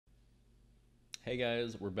Hey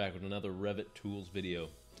guys, we're back with another Revit tools video.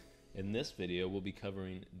 In this video, we'll be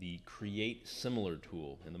covering the Create Similar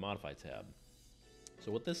tool in the Modify tab.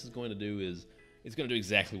 So what this is going to do is, it's going to do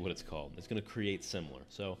exactly what it's called. It's going to create similar.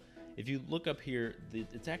 So if you look up here,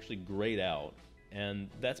 it's actually grayed out, and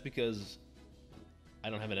that's because I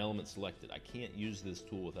don't have an element selected. I can't use this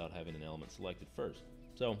tool without having an element selected first.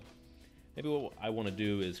 So maybe what I want to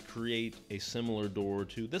do is create a similar door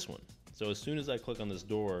to this one. So as soon as I click on this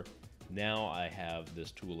door, now I have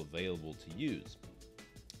this tool available to use.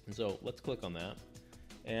 And so let's click on that.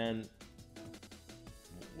 And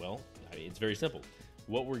well, it's very simple.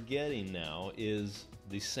 What we're getting now is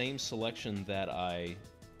the same selection that I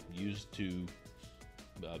used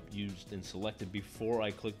and selected before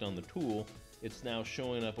I clicked on the tool. It's now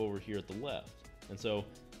showing up over here at the left. And so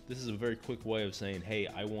this is a very quick way of saying, hey,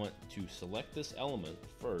 I want to select this element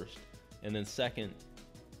first, and then second,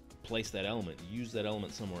 place that element, use that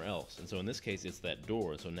element somewhere else. And so in this case, it's that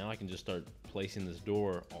door. So now I can just start placing this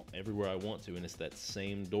door everywhere I want to, and it's that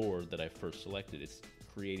same door that I first selected. It's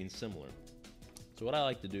creating similar. So what I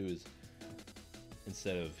like to do is,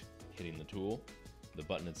 instead of hitting the tool, the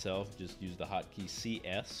button itself, just use the hotkey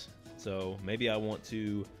CS. So maybe I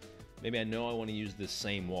know I want to use this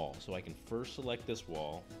same wall. So I can first select this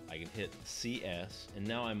wall, I can hit CS, and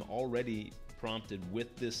now I'm already prompted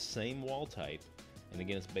with this same wall type, and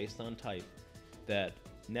again it's based on type, that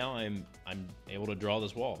now I'm able to draw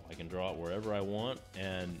this wall. I can draw it wherever I want,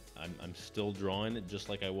 and I'm still drawing it just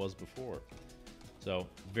like I was before. So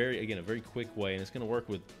a very quick way, and it's going to work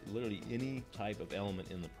with literally any type of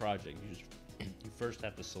element in the project. You first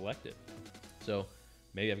have to select it. So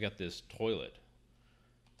maybe I've got this toilet.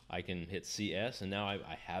 I can hit CS, and now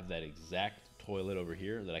I have that exact toilet over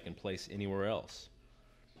here that I can place anywhere else.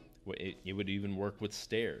 It would even work with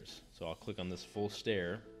stairs. So I'll click on this full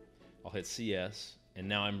stair, I'll hit CS, and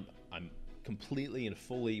now I'm completely and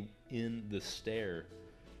fully in the stair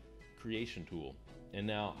creation tool. And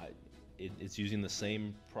now it's using the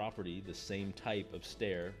same property, the same type of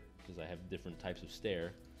stair, because I have different types of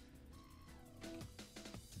stair.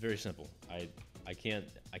 It's very simple. I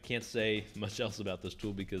can't say much else about this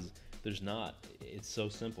tool because there's not. It's so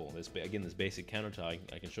simple. This basic countertop,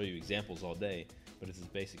 I can show you examples all day, but it's this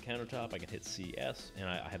basic countertop. I can hit CS, and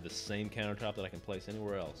I have the same countertop that I can place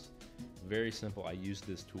anywhere else. Very simple. I use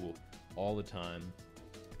this tool all the time.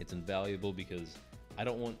 It's invaluable because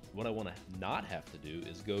what I want to not have to do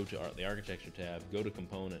is go to the architecture tab, go to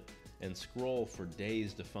component, and scroll for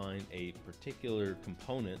days to find a particular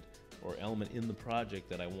component or element in the project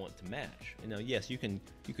that I want to match. You know, yes, you can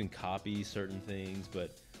copy certain things,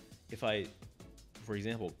 but if I, for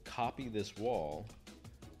example, copy this wall,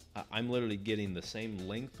 I'm literally getting the same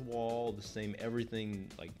length wall, the same everything,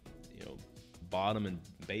 like, you know, bottom and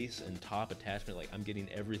base and top attachment, like I'm getting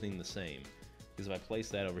everything the same. Because if I place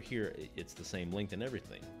that over here, it's the same length and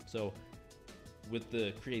everything. So with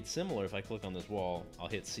the Create Similar, if I click on this wall, I'll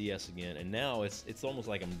hit CS again, and now it's almost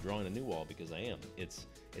like I'm drawing a new wall, because I am. It's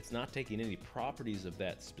not taking any properties of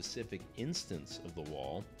that specific instance of the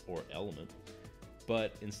wall or element,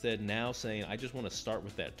 but instead now saying I just want to start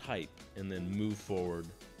with that type and then move forward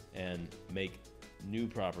and make new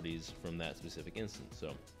properties from that specific instance.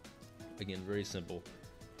 So again, very simple.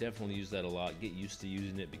 Definitely use that a lot. Get used to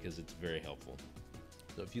using it because it's very helpful.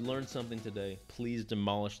 So if you learned something today, please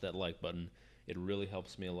demolish that like button. It really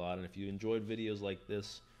helps me a lot. And if you enjoyed videos like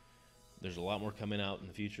this, there's a lot more coming out in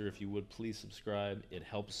the future. If you would, please subscribe. It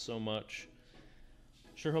helps so much.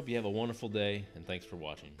 Sure hope you have a wonderful day, and thanks for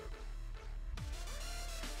watching.